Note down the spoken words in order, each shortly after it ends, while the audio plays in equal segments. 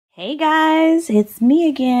Hey guys, it's me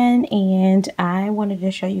again, and I wanted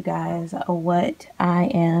to show you guys what I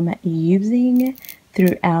am using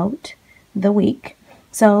throughout the week.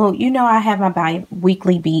 So, you know, I have my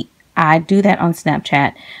bi-weekly beat. I do that on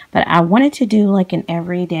Snapchat, but I wanted to do like an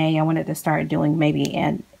everyday. I wanted to start doing maybe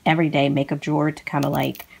an everyday makeup drawer to kind of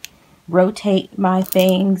like rotate my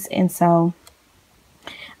things. And so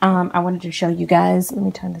I wanted to show you guys. Let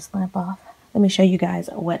me turn this lamp off. Let me show you guys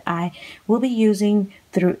what I will be using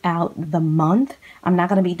throughout the month. I'm not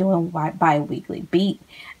going to be doing bi-weekly beat.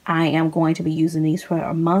 I am going to be using these for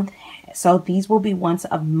a month. So these will be once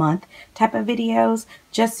a month type of videos,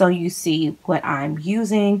 just so you see what I'm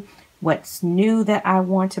using, what's new that I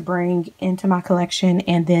want to bring into my collection,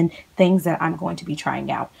 and then things that I'm going to be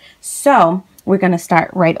trying out. So we're going to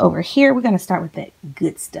start right over here. We're going to start with the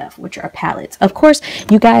good stuff, which are palettes. Of course,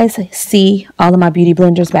 you guys see all of my beauty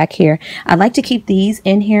blenders back here. I like to keep these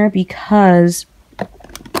in here because,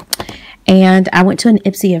 and I went to an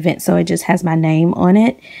Ipsy event, so it just has my name on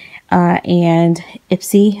it, and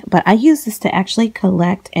Ipsy, but I use this to actually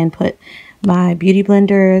collect and put my beauty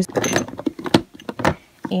blenders.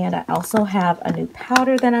 And I also have a new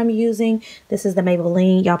powder that I'm using. This is the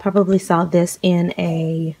Maybelline. Y'all probably saw this in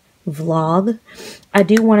a vlog. I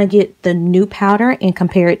do want to get the new powder and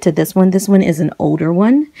compare it to this one. This one is an older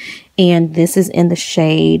one, and this is in the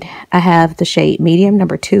shade, I have the shade medium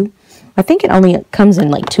number 2. I think it only comes in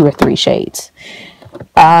like 2 or 3 shades.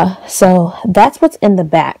 So that's what's in the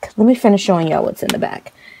back. Let me finish showing y'all what's in the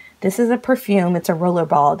back. This is a perfume. It's a roller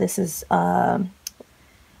ball. This is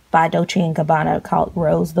by Dolce & Gabbana called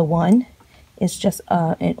Rose the One. It's just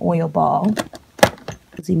an oil ball.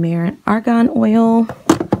 Marin Argan Oil.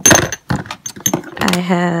 I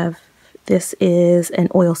have, this is an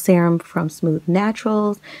oil serum from Smooth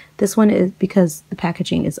Naturals. This one is because the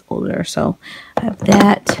packaging is older, so I have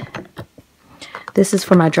that. This is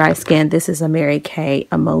for my dry skin. This is a Mary Kay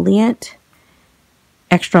emollient,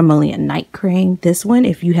 extra emollient night cream. This one,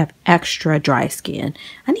 if you have extra dry skin,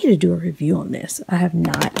 I need to do a review on this. I have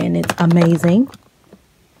not, and it's amazing.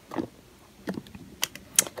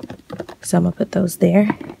 So I'm gonna put those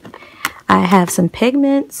there. I have some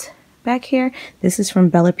pigments back here. This is from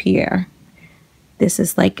Bella Pierre. This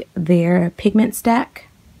is like their pigment stack.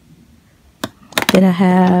 Then I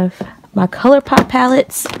have my ColourPop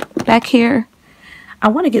palettes back here. I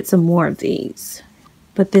want to get some more of these,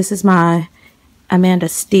 but this is my Amanda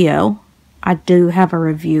Steele. I do have a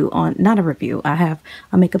review on, not a review, I have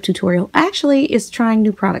a makeup tutorial. Actually, it's trying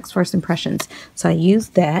new products, first impressions. So I use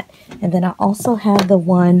that. And then I also have the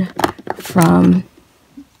one from,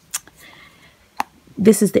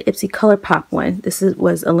 this is the Ipsy ColourPop one. This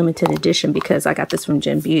was a limited edition because I got this from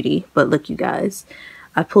Gem Beauty. But look, you guys,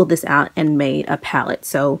 I pulled this out and made a palette.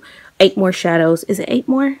 So 8 more shadows. Is it 8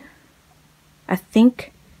 more? I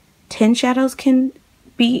think 10 shadows can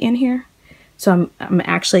be in here. So I'm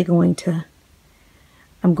actually going to,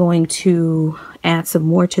 I'm going to add some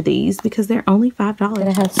more to these because they're only $5.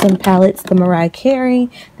 I have some palettes, the Mariah Carey.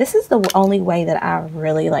 This is the only way that I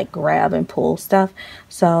really like grab and pull stuff.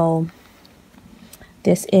 So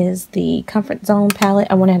this is the Comfort Zone palette.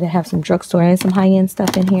 I wanted to have some drugstore and some high-end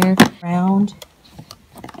stuff in here.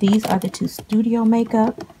 These are the 2 studio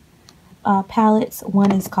makeup palettes.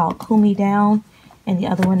 One is called Cool Me Down, and the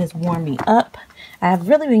other one is Warm Me Up. I have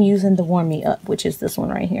really been using the Warm Me Up, which is this one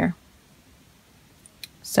right here.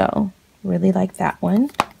 So, really like that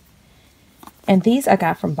one. And these I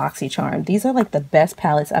got from BoxyCharm. These are like the best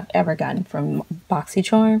palettes I've ever gotten from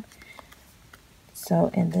BoxyCharm.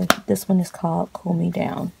 So, and then this one is called Cool Me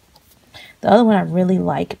Down. The other one I really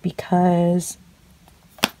like because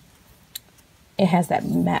it has that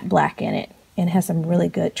matte black in it. And it has some really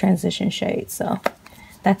good transition shades. So,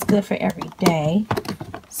 that's good for every day.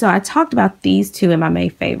 So I talked about these 2 in my May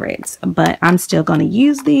favorites, but I'm still going to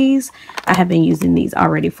use these. I have been using these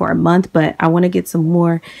already for a month, but I want to get some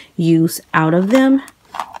more use out of them.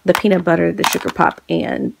 The peanut butter, the sugar pop,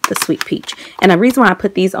 and the sweet peach. And the reason why I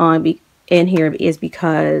put these on in here is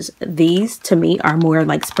because these to me are more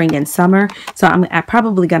like spring and summer. So I'm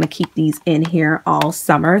probably going to keep these in here all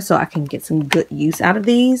summer so I can get some good use out of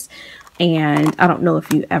these. And I don't know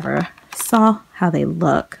if you ever saw how they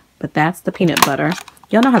look, but that's the peanut butter.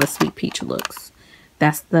 Y'all know how the sweet peach looks.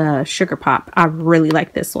 That's the sugar pop. I really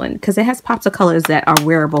like this one because it has pops of colors that are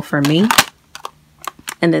wearable for me.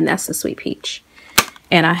 And then that's the sweet peach.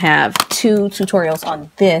 And I have 2 tutorials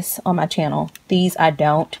on this on my channel. These I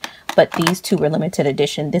don't, but these 2 were limited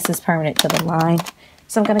edition. This is permanent to the line.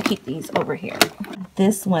 So I'm going to keep these over here.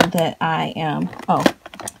 This one that I am,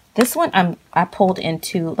 This one I pulled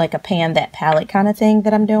into like a pan that palette kind of thing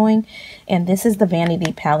that I'm doing. And this is the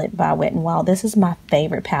Vanity palette by Wet n Wild. This is my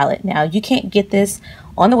favorite palette. Now, you can't get this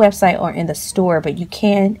on the website or in the store, but you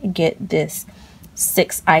can get this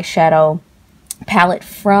 6 eyeshadow palette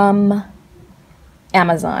from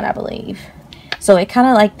Amazon, I believe. So it kind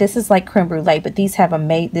of like, this is like creme brulee, but these have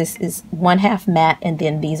this is 1/2 matte, and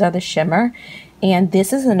then these are the shimmer. And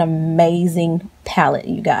this is an amazing palette,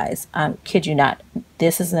 you guys. I kid you not.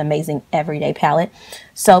 This is an amazing everyday palette.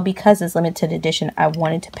 So because it's limited edition, I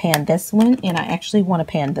wanted to pan this one, and I actually want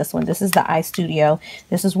to pan this one. This is the Eye Studio.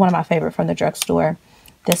 This is one of my favorite from the drugstore.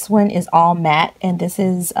 This one is all matte, and this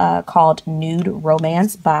is called Nude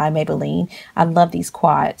Romance by Maybelline. I love these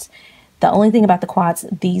quads. The only thing about the quads,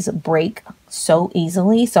 these break so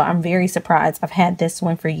easily, so I'm very surprised. I've had this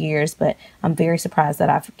one for years, but I'm very surprised that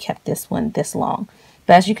I've kept this one this long.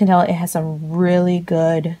 But as you can tell, it has some really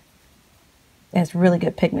good,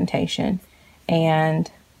 pigmentation,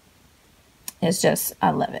 and it's just,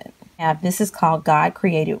 I love it. Now, this is called God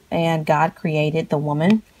Created the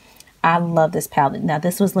Woman. I love this palette. Now,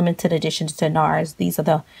 this was limited edition to NARS. These are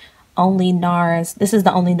the only NARS. This is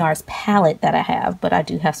the only NARS palette that I have, but I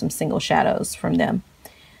do have some single shadows from them.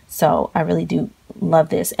 So I really do love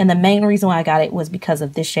this. And the main reason why I got it was because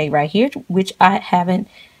of this shade right here, which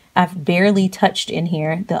I've barely touched in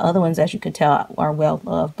here. The other ones, as you can tell, are well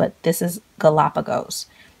loved, but this is Galapagos.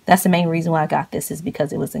 That's the main reason why I got this, is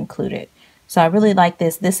because it was included. So I really like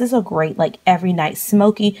this. This is a great, like, every night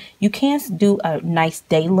smoky. You can do a nice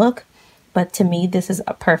day look, but to me, this is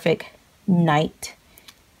a perfect night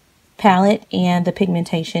palette, and the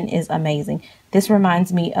pigmentation is amazing. This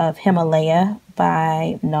reminds me of Himalaya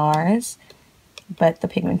by NARS, but the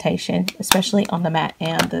pigmentation, especially on the matte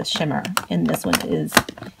and the shimmer in this one, is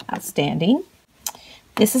outstanding.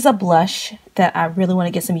 This is a blush that I really want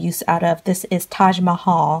to get some use out of. This is Taj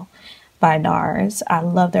Mahal by NARS. I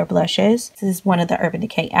love their blushes. This is one of the Urban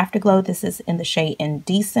Decay Afterglow. This is in the shade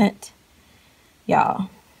Indecent. Y'all,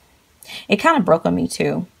 it kind of broke on me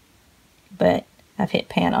too, but I've hit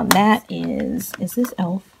pan on that. Is this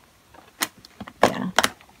e.l.f.? Yeah.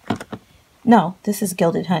 No, this is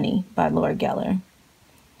Gilded Honey by Laura Geller.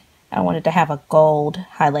 I wanted to have a gold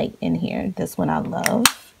highlight in here. This one I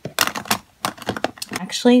love.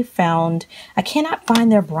 Actually found, I cannot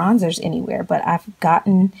find their bronzers anywhere, but I've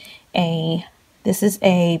gotten this is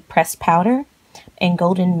a pressed powder in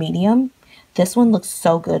Golden Medium. This one looks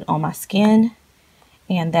so good on my skin,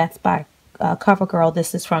 and that's by CoverGirl.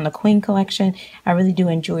 This is from the Queen collection. I really do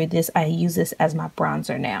enjoy this. I use this as my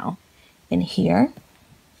bronzer now. In here,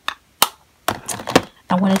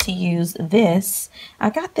 I wanted to use this. I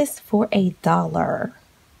got this for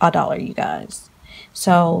 $1, you guys.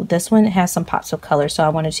 So this one has some pops of color, so I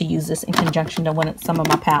wanted to use this in conjunction to some of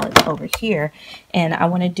my palettes over here. And I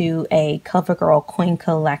want to do a CoverGirl Queen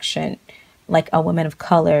collection, like a Women of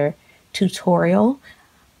Color tutorial.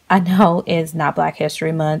 I know it's not Black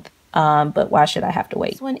History Month, but why should I have to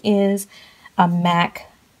wait? This one is a MAC.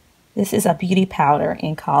 This is a beauty powder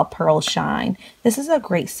called Pearl Shine. This is a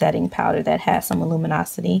great setting powder that has some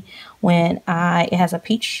luminosity. It has a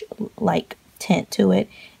peach like tint to it.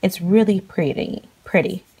 It's really pretty.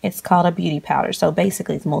 It's called a beauty powder. So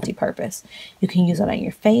basically it's multi-purpose. You can use it on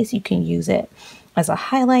your face. You can use it as a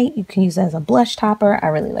highlight. You can use it as a blush topper. I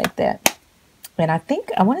really like that. And I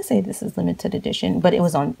want to say this is limited edition, but it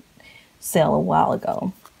was on sale a while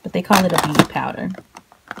ago. But they call it a beauty powder.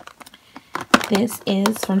 This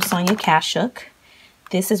is from Sonia Kashuk.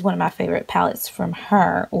 This is one of my favorite palettes from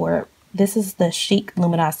her, or this is the Chic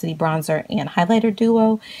Luminosity Bronzer and Highlighter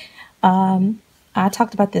Duo. I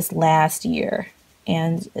talked about this last year,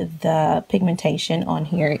 and the pigmentation on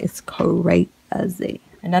here is crazy.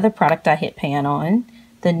 Another product I hit pan on,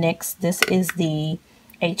 the NYX. This is the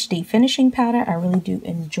HD Finishing Powder. I really do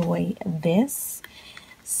enjoy this.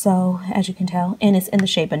 So, as you can tell, and it's in the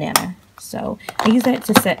shade Banana. So, I use it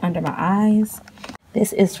to set under my eyes.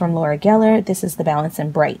 This is from Laura Geller. This is the Balance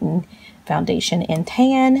and Brighten Foundation in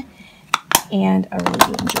Tan. And I really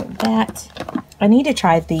do enjoy that. I need to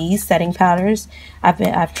try these setting powders.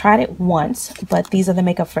 I've tried it once, but these are the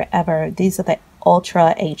Makeup Forever. These are the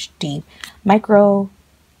Ultra HD Micro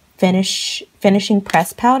Finishing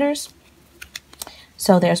Press Powders.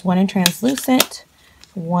 So, there's one in translucent,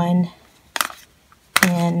 one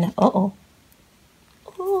in, one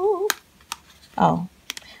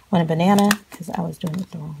in banana, because I was doing it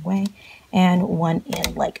the wrong way, and one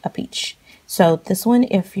in like a peach. So this one,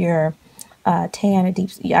 if you're tan, a deep,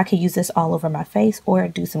 I could use this all over my face or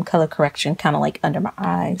do some color correction kind of like under my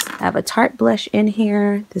eyes. I have a Tarte blush in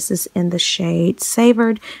here. This is in the shade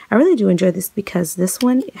Savored. I really do enjoy this because this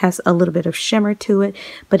one has a little bit of shimmer to it,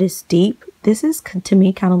 but it's deep. This is to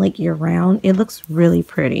me kind of like year round. It looks really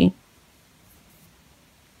pretty.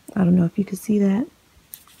 I don't know if you can see that.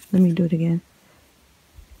 Let me do it again.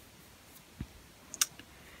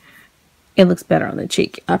 It looks better on the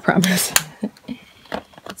cheek, I promise.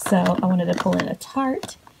 So I wanted to pull in a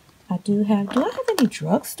Tarte. Do I have any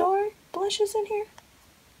drugstore blushes in here?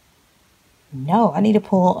 No, I need to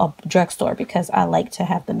pull a drugstore because I like to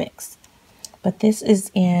have the mix. But this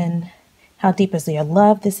is in How Deep Is Your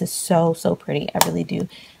Love. This is so, so pretty. I really do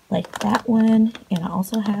like that one. And I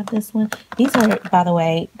also have this one. These are, by the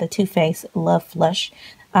way, the Too Faced Love Flush.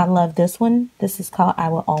 I love this one. This is called I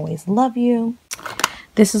Will Always Love You.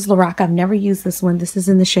 This is Lorac. I've never used this one. This is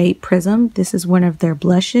in the shade Prism. This is one of their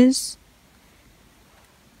blushes.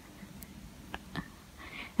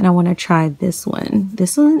 And I want to try this one.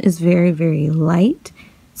 This one is very, very light.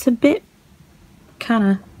 It's a bit kind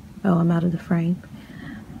of, oh, I'm out of the frame.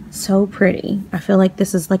 So pretty. I feel like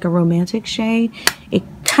this is like a romantic shade. It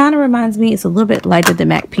kind of reminds me, it's a little bit lighter than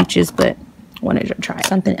MAC Peaches, but I wanted to try it.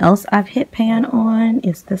 Something else I've hit pan on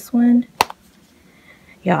is this one.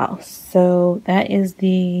 Y'all, so that is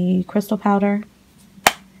the crystal powder.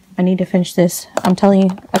 I need to finish this. I'm telling you,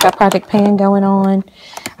 I got Project Pan going on.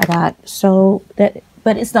 I got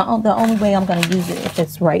but it's the only way I'm gonna use it if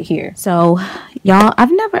it's right here. So y'all,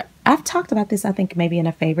 I've talked about this, I think maybe in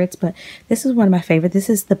a favorites, but this is one of my favorites. This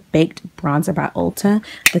is the Baked Bronzer by Ulta.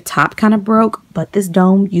 The top kind of broke, but this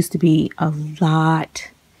dome used to be a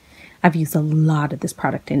lot. I've used a lot of this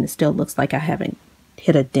product and it still looks like I haven't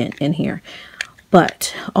hit a dent in here.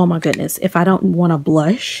 But, oh my goodness, if I don't want to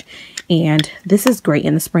blush, and this is great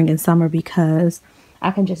in the spring and summer because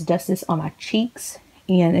I can just dust this on my cheeks.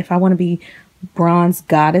 And if I want to be bronze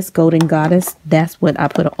goddess, golden goddess, that's what I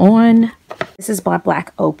put on. This is by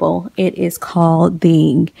Black Opal. It is called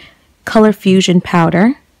the Color Fusion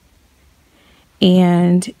Powder.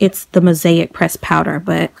 And it's the Mosaic Press Powder.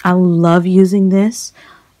 But I love using this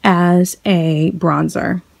as a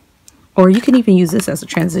bronzer. Or you can even use this as a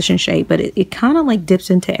transition shade, but it kind of like dips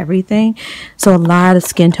into everything. So a lot of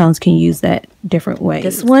skin tones can use that different ways.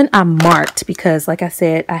 This one I marked because, like I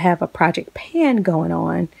said, I have a Project Pan going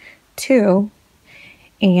on too.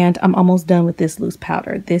 And I'm almost done with this loose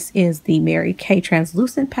powder. This is the Mary Kay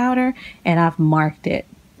Translucent Powder, and I've marked it.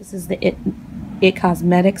 This is the It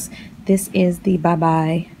Cosmetics. This is the Bye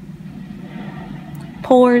Bye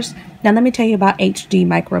Pores. Now let me tell you about HD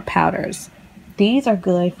Micro Powders. These are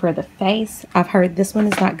good for the face. I've heard this one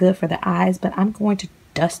is not good for the eyes, but I'm going to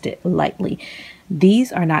dust it lightly.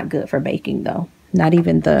 These are not good for baking though. Not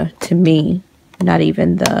even the, to me, not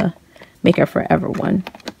even the Makeup Forever one.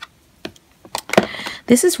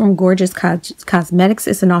 This is from Gorgeous Cosmetics.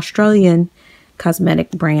 It's an Australian cosmetic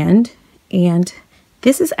brand. And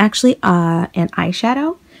this is actually an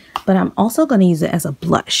eyeshadow, but I'm also going to use it as a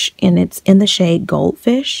blush. And it's in the shade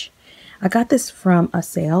Goldfish. I got this from a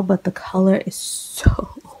sale, but the color is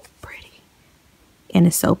so pretty. And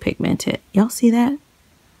it's so pigmented. Y'all see that?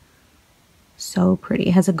 So pretty.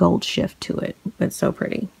 It has a gold shift to it, but so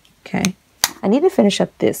pretty. Okay. I need to finish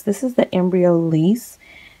up this. This is the Embryo Lease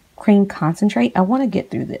Cream Concentrate. I want to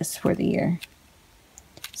get through this for the year.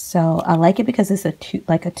 So I like it because it's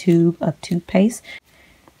like a tube of toothpaste.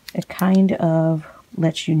 It kind of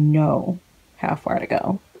lets you know how far to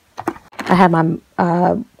go. I have my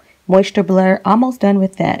moisture blur, almost done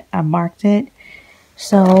with that. I marked it.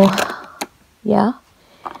 So yeah,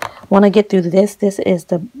 want to get through this. This is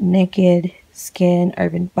the Naked Skin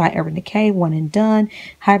by Urban Decay, One and Done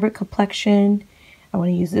Hybrid Complexion. I want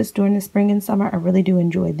to use this during the spring and summer. I really do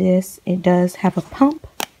enjoy this. It does have a pump,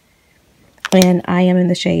 and I am in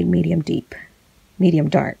the shade medium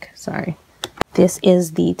dark, sorry. This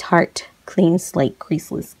is the Tarte Clean Slate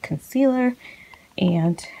Creaseless Concealer,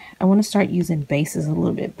 and I want to start using bases a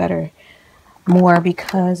little bit more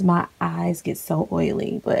because my eyes get so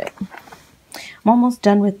oily, but I'm almost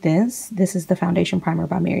done with this. This is the Foundation Primer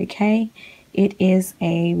by Mary Kay. It is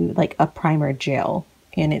like a primer gel,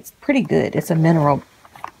 and it's pretty good. It's a mineral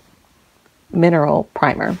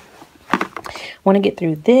primer. Want to get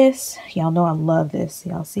through this. Y'all know I love this.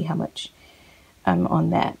 Y'all see how much I'm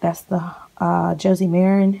on that. That's the Josie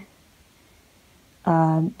Marin.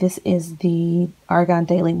 This is the Argan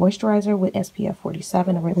Daily Moisturizer with SPF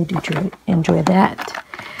 47. I really do enjoy that.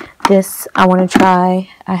 This I want to try.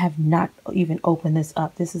 I have not even opened this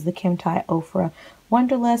up. This is the Kim Tai Ofra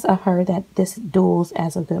Wonderlust. I heard that this duels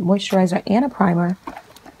as a good moisturizer and a primer.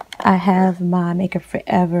 I have my Makeup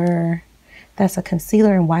Forever That's a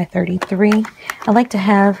concealer in Y33. I like to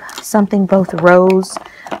have something both rose,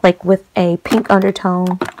 like with a pink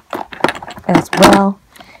undertone as well.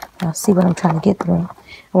 Now see what I'm trying to get through.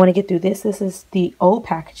 I want to get through this. This is the old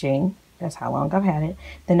packaging. That's how long I've had it.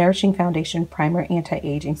 The Nourishing Foundation Primer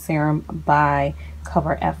Anti-Aging Serum by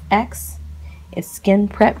Cover FX. It's skin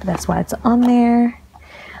prep. That's why it's on there.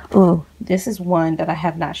 Ooh, this is one that I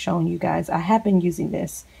have not shown you guys. I have been using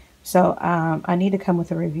this. So I need to come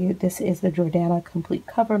with a review. This is the Jordana Complete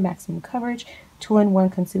Cover Maximum Coverage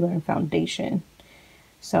 2-in-1 Concealer and Foundation.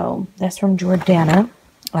 So that's from Jordana.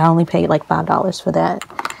 I only paid like $5 for that.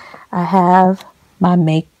 I have my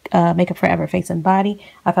Makeup Forever Face and Body.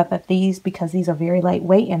 I thought that these, because these are very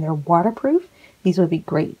lightweight and they're waterproof, these would be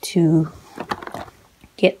great to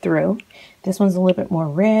get through. This one's a little bit more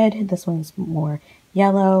red. This one's more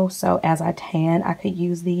yellow. So as I tan, I could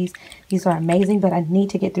use these. These are amazing, but I need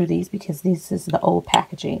to get through these because this is the old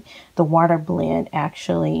packaging. The water blend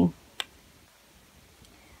actually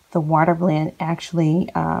are the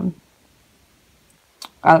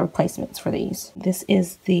replacements for these. This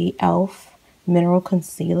is the e.l.f. Mineral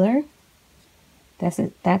Concealer.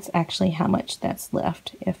 That's actually how much that's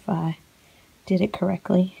left if I did it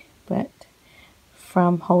correctly. But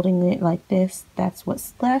from holding it like this, that's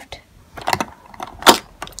what's left.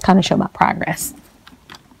 Kind of show my progress.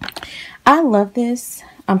 I love this.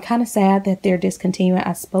 I'm kind of sad that they're discontinuing.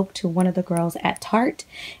 I spoke to one of the girls at Tarte,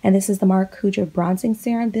 and this is the Maracuja Bronzing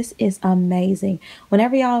Serum. This is amazing.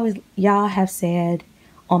 Whenever y'all have said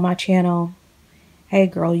on my channel, hey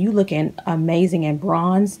girl, you looking amazing and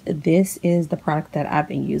bronzed, this is the product that I've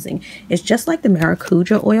been using. It's just like the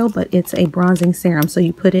Maracuja oil, but it's a bronzing serum. So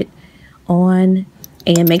you put it on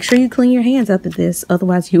and make sure you clean your hands after this,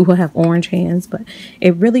 otherwise you will have orange hands. But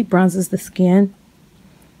it really bronzes the skin.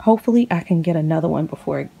 Hopefully I can get another one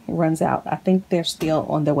before it runs out. I think they're still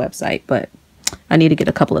on their website, but I need to get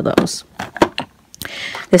a couple of those.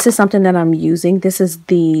 This is something that I'm using. This is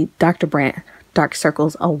the Dr. Brandt Dark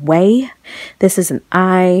Circles Away. This is an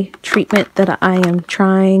eye treatment that I am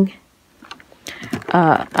trying.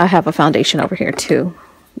 I have a foundation over here too.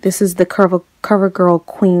 This is the CoverGirl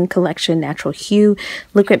Queen Collection Natural Hue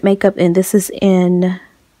Liquid Makeup, and this is in,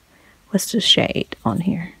 what's the shade on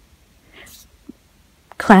here?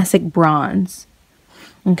 Classic Bronze.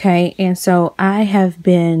 Okay, and so I have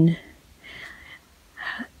been,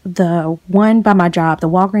 the one by my job, the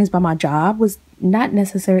Walgreens by my job was not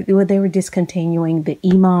necessarily, they were discontinuing the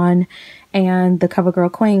Iman and the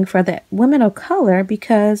CoverGirl Queen for the women of color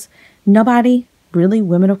because nobody really,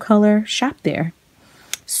 women of color, shopped there.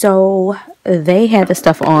 So they had the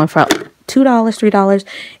stuff on for $2, $3.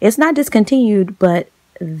 It's not discontinued, but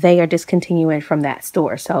they are discontinuing from that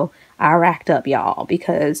store. So I racked up, y'all,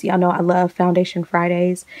 because y'all know I love Foundation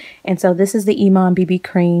Fridays. And so this is the Iman BB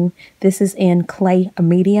Cream. This is in Clay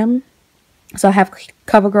Medium. So I have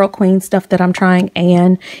CoverGirl Queen stuff that I'm trying,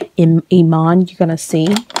 and in Iman, you're going to see.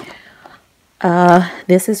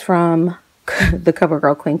 This is from the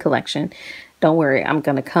CoverGirl Queen collection. Don't worry, I'm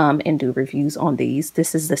going to come and do reviews on these.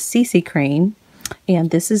 This is the CC Cream,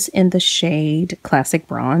 and this is in the shade Classic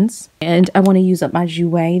Bronze. And I want to use up my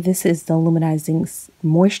Jouer. This is the Luminizing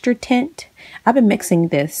Moisture Tint. I've been mixing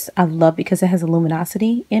this. I love because it has a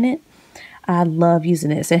luminosity in it. I love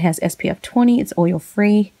using this. It has SPF 20. It's oil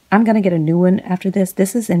free. I'm going to get a new one after this.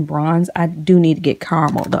 This is in bronze. I do need to get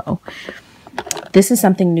caramel though. This is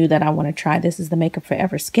something new that I want to try. This is the Makeup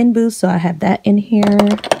Forever Skin Boost. So I have that in here.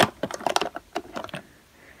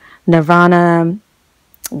 Nirvana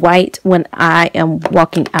White when I am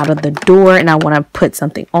walking out of the door and I want to put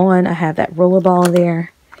something on. I have that rollerball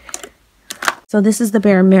there. So this is the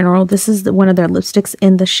Bare Mineral. This is one of their lipsticks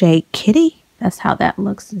in the shade Kitty. That's how that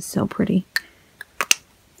looks. It's so pretty.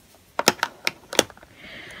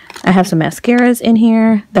 I have some mascaras in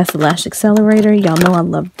here. That's the Lash Accelerator. Y'all know I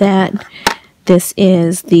love that. This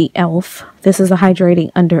is the e.l.f. This is a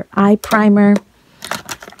Hydrating Under Eye Primer.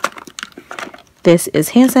 This is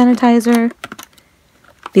hand sanitizer.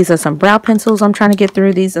 These are some brow pencils I'm trying to get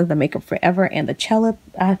through. These are the Makeup Forever and the Cella.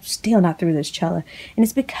 I'm still not through this Cella. And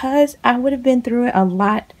it's because I would have been through it a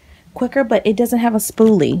lot quicker, but it doesn't have a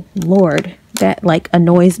spoolie. Lord, that like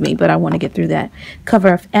annoys me, but I want to get through that.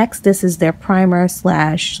 Cover FX, this is their primer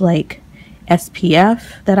slash like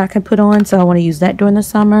SPF that I can put on, so I want to use that during the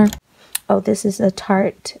summer. Oh, this is a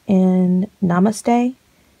Tarte in Namaste,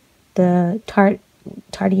 the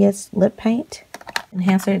Tarteist lip paint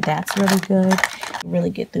enhancer. That's really good. Really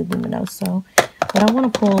get through Luminoso. But I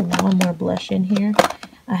want to pull one more blush in here.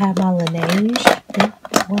 I have my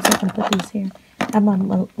Laneige. Once I can put these here, I have my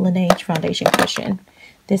Laneige foundation cushion.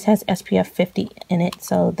 This has SPF 50 in it,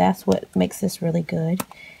 so that's what makes this really good.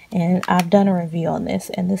 And I've done a review on this,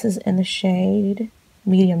 and this is in the shade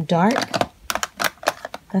medium dark.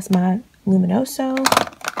 That's my Luminoso.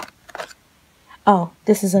 Oh,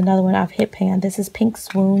 this is another one I've hit pan. This is Pink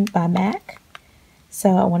Swoon by MAC.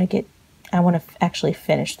 So I want to actually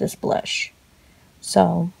finish this blush.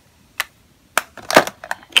 So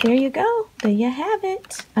there you go. There you have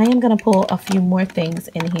it. I am going to pull a few more things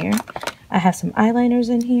in here. I have some eyeliners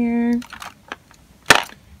in here.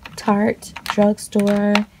 Tarte,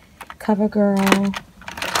 Drugstore, CoverGirl.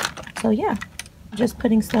 So yeah, just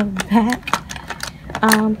putting stuff back.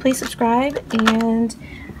 Please subscribe, and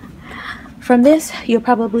from this you'll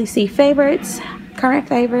probably see favorites, current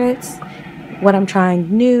favorites, what I'm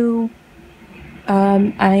trying new.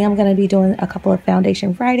 I am going to be doing a couple of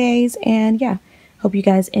foundation Fridays, and yeah, hope you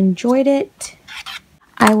guys enjoyed it.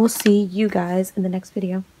 I will see you guys in the next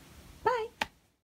video.